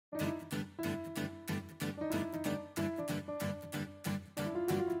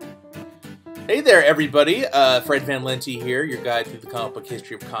Hey there, everybody. Fred Van Lente here, your guide through the comic book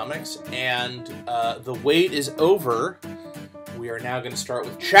history of comics. And the wait is over. We are now going to start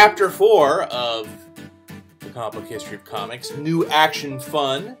with Chapter 4 of the comic book history of comics, New Action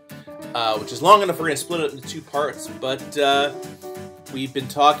Fun, which is long enough we're going to split it into two parts. But we've been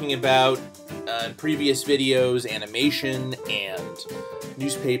talking about, in previous videos, animation and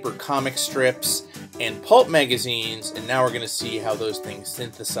newspaper comic strips and pulp magazines, and now we're going to see how those things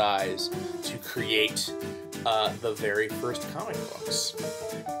synthesize to create the very first comic books.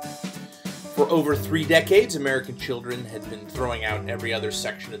 For over 3 decades, American children had been throwing out every other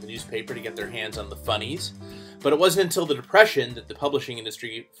section of the newspaper to get their hands on the funnies, but it wasn't until the Depression that the publishing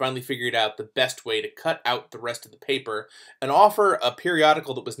industry finally figured out the best way to cut out the rest of the paper and offer a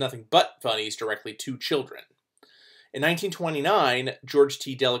periodical that was nothing but funnies directly to children. In 1929, George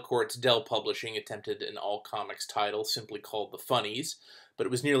T. Delacorte's Dell Publishing attempted an all-comics title simply called The Funnies, but it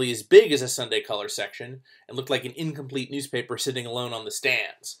was nearly as big as a Sunday color section and looked like an incomplete newspaper sitting alone on the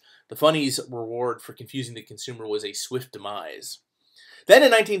stands. The Funnies' reward for confusing the consumer was a swift demise. Then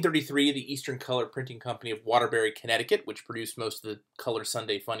in 1933, the Eastern Color Printing Company of Waterbury, Connecticut, which produced most of the color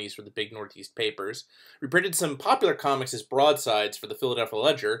Sunday funnies for the big Northeast papers, reprinted some popular comics as broadsides for the Philadelphia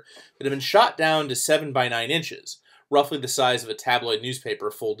Ledger that had been shot down to 7 by 9 inches, roughly the size of a tabloid newspaper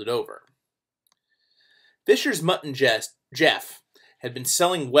folded over. Fisher's Mutt and Jeff had been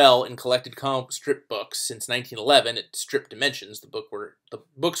selling well in collected comic strip books since 1911 at strip dimensions. The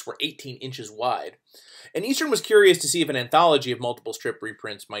books were 18 inches wide. And Eastern was curious to see if an anthology of multiple strip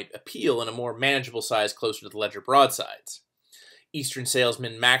reprints might appeal in a more manageable size closer to the Ledger broadsides. Eastern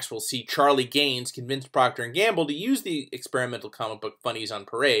salesman Maxwell C. Charlie Gaines convinced Procter & Gamble to use the experimental comic book Funnies on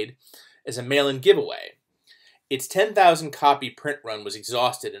Parade as a mail-in giveaway. Its 10,000 copy print run was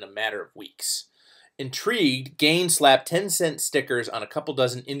exhausted in a matter of weeks. Intrigued, Gaines slapped 10-cent stickers on a couple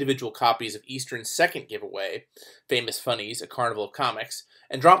dozen individual copies of Eastern's second giveaway, Famous Funnies, A Carnival of Comics,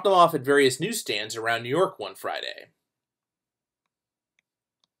 and dropped them off at various newsstands around New York one Friday.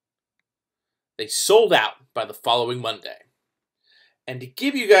 They sold out by the following Monday. And to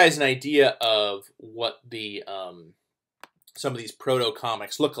give you guys an idea of what the some of these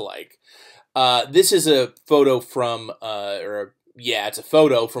proto-comics look like, this is a photo from, it's a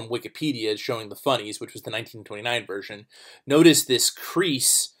photo from Wikipedia showing the Funnies, which was the 1929 version. Notice this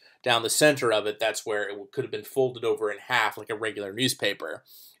crease down the center of it. That's where it could have been folded over in half like a regular newspaper.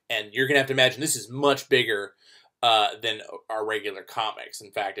 And you're going to have to imagine this is much bigger than our regular comics.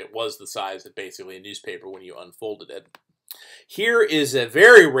 In fact, it was the size of basically a newspaper when you unfolded it. Here is a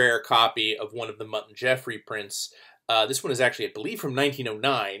very rare copy of one of the Mutt and Jeff reprints. This one is actually, I believe, from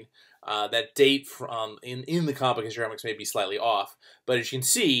 1909. That date from in the comic history comics may be slightly off, but as you can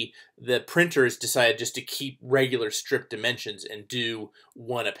see, the printers decided just to keep regular strip dimensions and do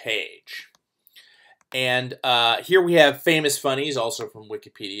one a page. And here we have Famous Funnies, also from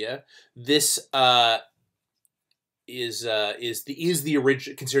Wikipedia. This is the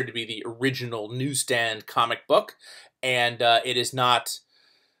original, considered to be the original newsstand comic book, and it is not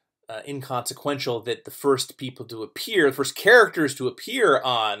inconsequential that the first characters to appear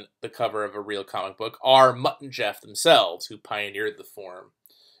on the cover of a real comic book are Mutt and Jeff themselves, who pioneered the form,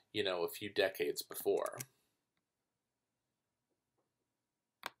 a few decades before.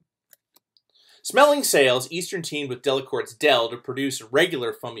 Smelling sales, Eastern teamed with Delacorte's Dell to produce a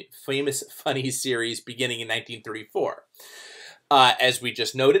regular Famous Funnies series beginning in 1934. As we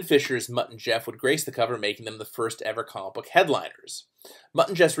just noted, Fisher's Mutt and Jeff would grace the cover, making them the first ever comic book headliners. Mutt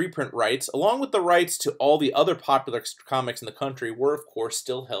and Jeff's reprint rights, along with the rights to all the other popular comics in the country, were of course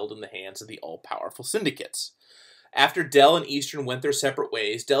still held in the hands of the all-powerful syndicates. After Dell and Eastern went their separate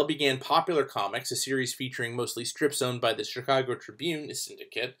ways, Dell began Popular Comics, a series featuring mostly strips owned by the Chicago Tribune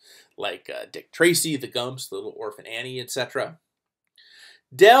syndicate, like Dick Tracy, The Gumps, Little Orphan Annie, etc.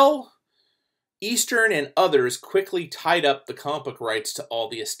 Dell, Eastern, and others quickly tied up the comic book rights to all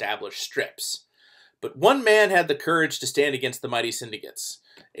the established strips. But one man had the courage to stand against the mighty syndicates,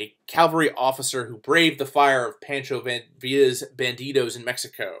 a cavalry officer who braved the fire of Pancho Villa's bandidos in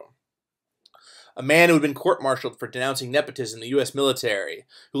Mexico. A man who had been court-martialed for denouncing nepotism in the U.S. military,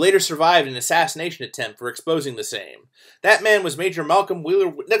 who later survived an assassination attempt for exposing the same. That man was Major Malcom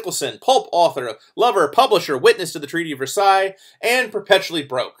Wheeler Nicholson, pulp author, lover, publisher, witness to the Treaty of Versailles, and perpetually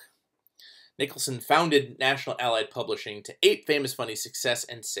broke. Nicholson founded National Allied Publishing to ape Famous Funnies' success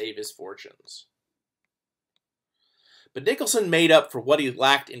and save his fortunes. But Nicholson made up for what he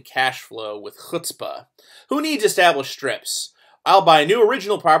lacked in cash flow with chutzpah. Who needs established strips? I'll buy new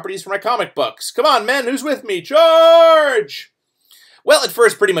original properties for my comic books. Come on, men, who's with me? Charge! Well, at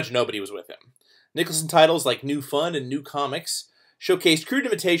first, pretty much nobody was with him. Nicholson titles like New Fun and New Comics showcased crude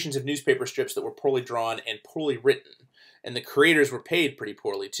imitations of newspaper strips that were poorly drawn and poorly written, and the creators were paid pretty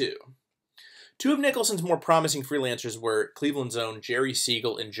poorly too. Two of Nicholson's more promising freelancers were Cleveland's own Jerry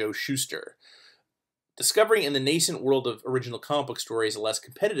Siegel and Joe Shuster. Discovering in the nascent world of original comic book stories a less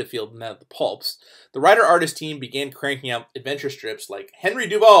competitive field than that of the pulps, the writer-artist team began cranking out adventure strips like Henry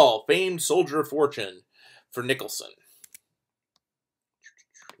Duval, famed soldier of fortune, for Nicholson.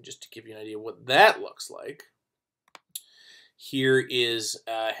 Just to give you an idea what that looks like, here is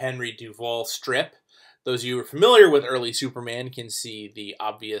a Henry Duval strip. Those of you who are familiar with early Superman can see the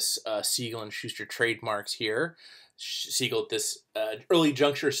obvious Siegel and Shuster trademarks here. Siegel at this early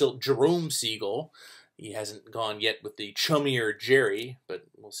juncture, still Jerome Siegel. He hasn't gone yet with the chummier Jerry, but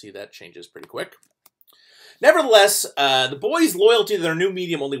we'll see that changes pretty quick. Nevertheless, the boys' loyalty to their new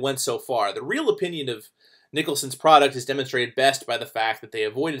medium only went so far. The real opinion of Nicholson's product is demonstrated best by the fact that they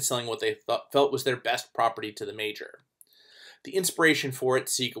avoided selling what they felt was their best property to the major. The inspiration for it,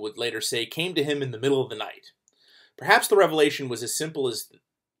 Siegel would later say, came to him in the middle of the night. Perhaps the revelation was as simple as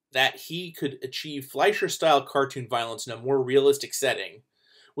that he could achieve Fleischer-style cartoon violence in a more realistic setting,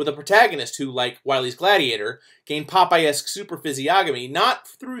 with a protagonist who, like Wily's Gladiator, gained Popeye-esque super physiognomy not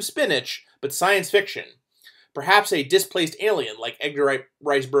through spinach, but science fiction. Perhaps a displaced alien like Edgar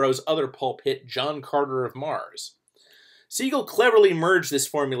Rice Burroughs' other pulp hit John Carter of Mars. Siegel cleverly merged this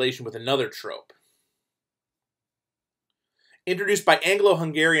formulation with another trope. Introduced by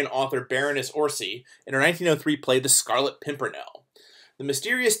Anglo-Hungarian author Baroness Orsi in her 1903 play The Scarlet Pimpernel. The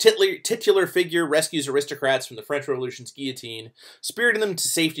mysterious titular figure rescues aristocrats from the French Revolution's guillotine, spiriting them to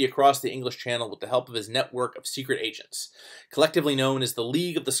safety across the English Channel with the help of his network of secret agents, collectively known as the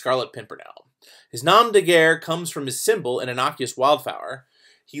League of the Scarlet Pimpernel. His nom de guerre comes from his symbol, an innocuous wildflower.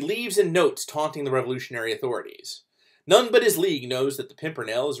 He leaves in notes taunting the revolutionary authorities. None but his League knows that the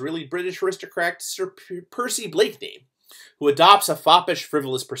Pimpernel is really British aristocrat Sir Percy Blakeney, who adopts a foppish,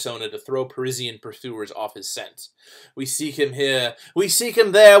 frivolous persona to throw Parisian pursuers off his scent. We seek him here, we seek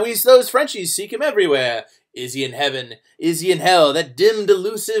him there, those Frenchies seek him everywhere. Is he in heaven? Is he in hell? That dim,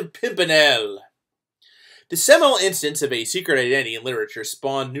 delusive Pimpernel. The seminal instance of a secret identity in literature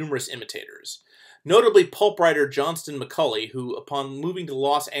spawned numerous imitators. Notably pulp writer Johnston McCulley, who, upon moving to the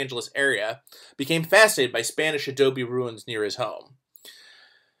Los Angeles area, became fascinated by Spanish adobe ruins near his home.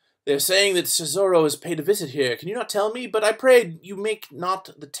 They are saying that Cesaro has paid a visit here. Can you not tell me? But I pray you make not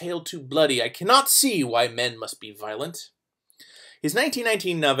the tale too bloody. I cannot see why men must be violent. His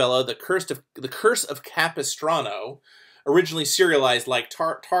 1919 novella, The Curse of Capistrano, originally serialized like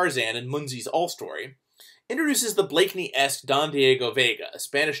Tarzan and Munzie's All Story, introduces the Blakeney-esque Don Diego Vega, a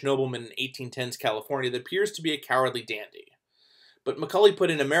Spanish nobleman in 1810s California that appears to be a cowardly dandy. But Macaulay put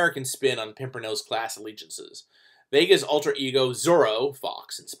an American spin on Pimpernel's class allegiances. Vega's alter ego, Zorro,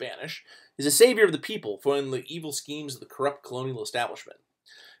 Fox in Spanish, is a savior of the people, foiling the evil schemes of the corrupt colonial establishment.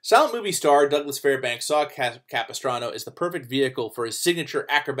 Silent movie star Douglas Fairbanks saw Capistrano as the perfect vehicle for his signature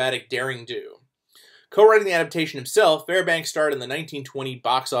acrobatic daring-do. Co-writing the adaptation himself, Fairbanks starred in the 1920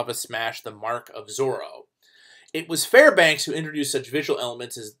 box office smash The Mark of Zorro. It was Fairbanks who introduced such visual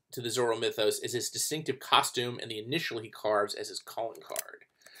elements to the Zorro mythos as his distinctive costume and the initial he carves as his calling card.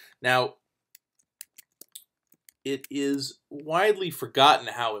 Now, it is widely forgotten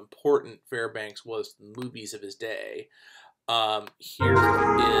how important Fairbanks was to the movies of his day. Here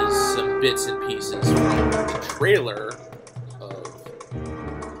is some bits and pieces from the trailer of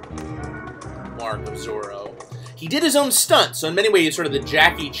Mark of Zorro. He did his own stunt, so in many ways he's sort of the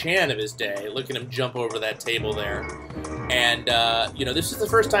Jackie Chan of his day. Look at him jump over that table there. And, this is the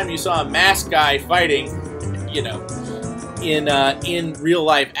first time you saw a masked guy fighting, in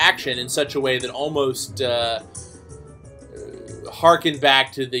real-life action in such a way that almost harken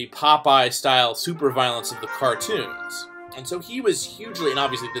back to the Popeye-style super violence of the cartoons. And so he was hugely, and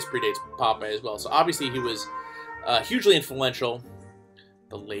obviously this predates Popeye as well, so obviously he was hugely influential.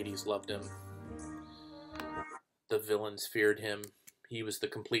 The ladies loved him. The villains feared him. He was the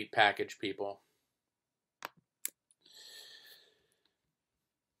complete package, people.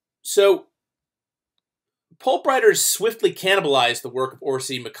 So, pulp writers swiftly cannibalized the work of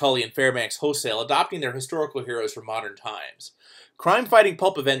Orsi, McCulley, and Fairbanks wholesale, adopting their historical heroes for modern times. Crime-fighting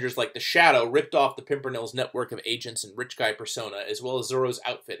pulp Avengers like The Shadow ripped off the Pimpernel's network of agents and rich guy persona, as well as Zorro's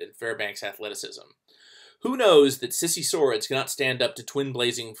outfit and Fairbanks' athleticism. Who knows that sissy swords cannot stand up to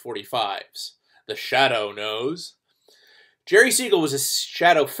twin-blazing 45s? The Shadow knows. Jerry Siegel was a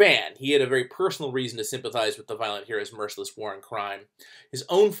Shadow fan. He had a very personal reason to sympathize with the violent hero's merciless war and crime. His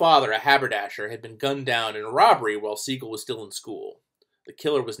own father, a haberdasher, had been gunned down in a robbery while Siegel was still in school. The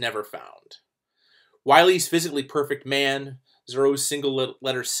killer was never found. Wily's physically perfect man, Zorro's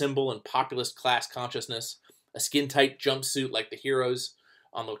single-letter symbol and populist class consciousness, a skin-tight jumpsuit like the heroes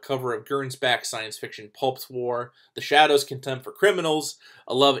on the cover of Gernsback's science fiction Pulp's War, the Shadow's contempt for criminals,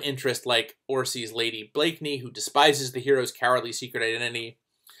 a love interest like Orsi's Lady Blakeney, who despises the hero's cowardly secret identity,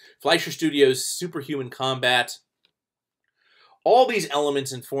 Fleischer Studios' superhuman combat. All these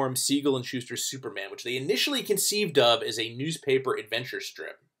elements inform Siegel and Shuster's Superman, which they initially conceived of as a newspaper adventure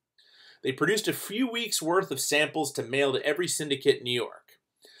strip. They produced a few weeks' worth of samples to mail to every syndicate in New York.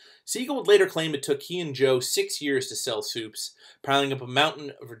 Siegel would later claim it took he and Joe 6 years to sell Soups, piling up a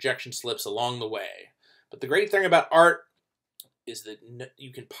mountain of rejection slips along the way. But the great thing about art is that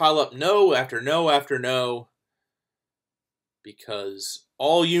you can pile up no after no after no, because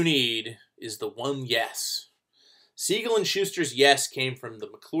all you need is the one yes. Siegel and Shuster's yes came from the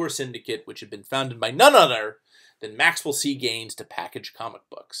McClure Syndicate, which had been founded by none other than Maxwell C. Gaines to package comic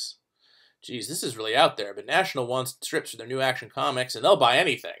books. Geez, this is really out there, but National wants strips for their new Action Comics, and they'll buy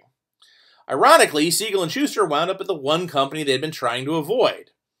anything. Ironically, Siegel and Shuster wound up at the one company they had been trying to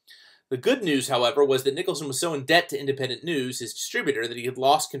avoid. The good news, however, was that Nicholson was so in debt to Independent News, his distributor, that he had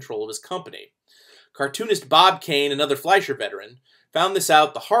lost control of his company. Cartoonist Bob Kane, another Fleischer veteran, found this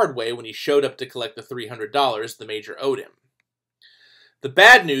out the hard way when he showed up to collect the $300 the Major owed him. The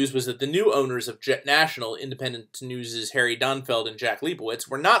bad news was that the new owners of National, Independent News' Harry Dunfeld and Jack Leibowitz,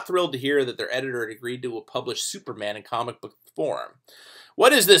 were not thrilled to hear that their editor had agreed to publish Superman in comic book form.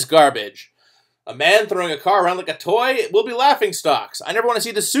 What is this garbage? A man throwing a car around like a toy? It will be laughingstocks. I never want to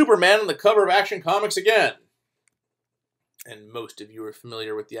see the Superman on the cover of Action Comics again. And most of you are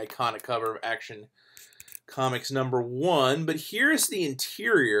familiar with the iconic cover of Action Comics #1, but here's the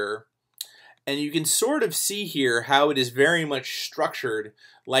interior, and you can sort of see here how it is very much structured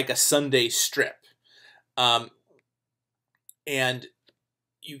like a Sunday strip. And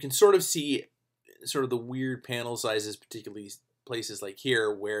you can sort of see sort of the weird panel sizes, particularly places like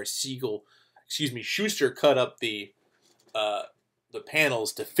here where Shuster cut up the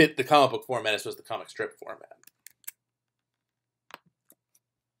panels to fit the comic book format as opposed to the comic strip format.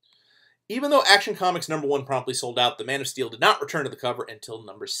 Even though Action Comics #1 promptly sold out, the Man of Steel did not return to the cover until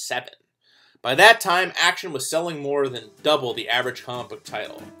 #7. By that time, Action was selling more than double the average comic book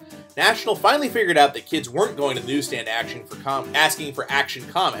title. National finally figured out that kids weren't going to the newsstand asking for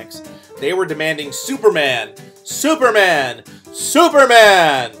Action Comics. They were demanding Superman! Superman!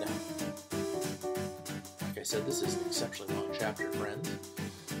 Superman! Like I said, this is an exceptionally long chapter, friends.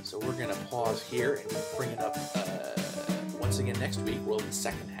 So we're going to pause here and bring it up once again next week. We'll have the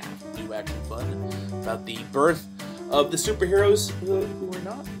second half of New Action Fun about the birth of the superheroes who are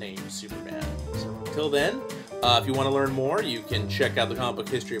not named Superman. So until then, if you want to learn more, you can check out the comic book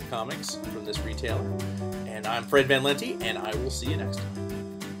history of comics from this retailer. And I'm Fred Van Lente, and I will see you next time.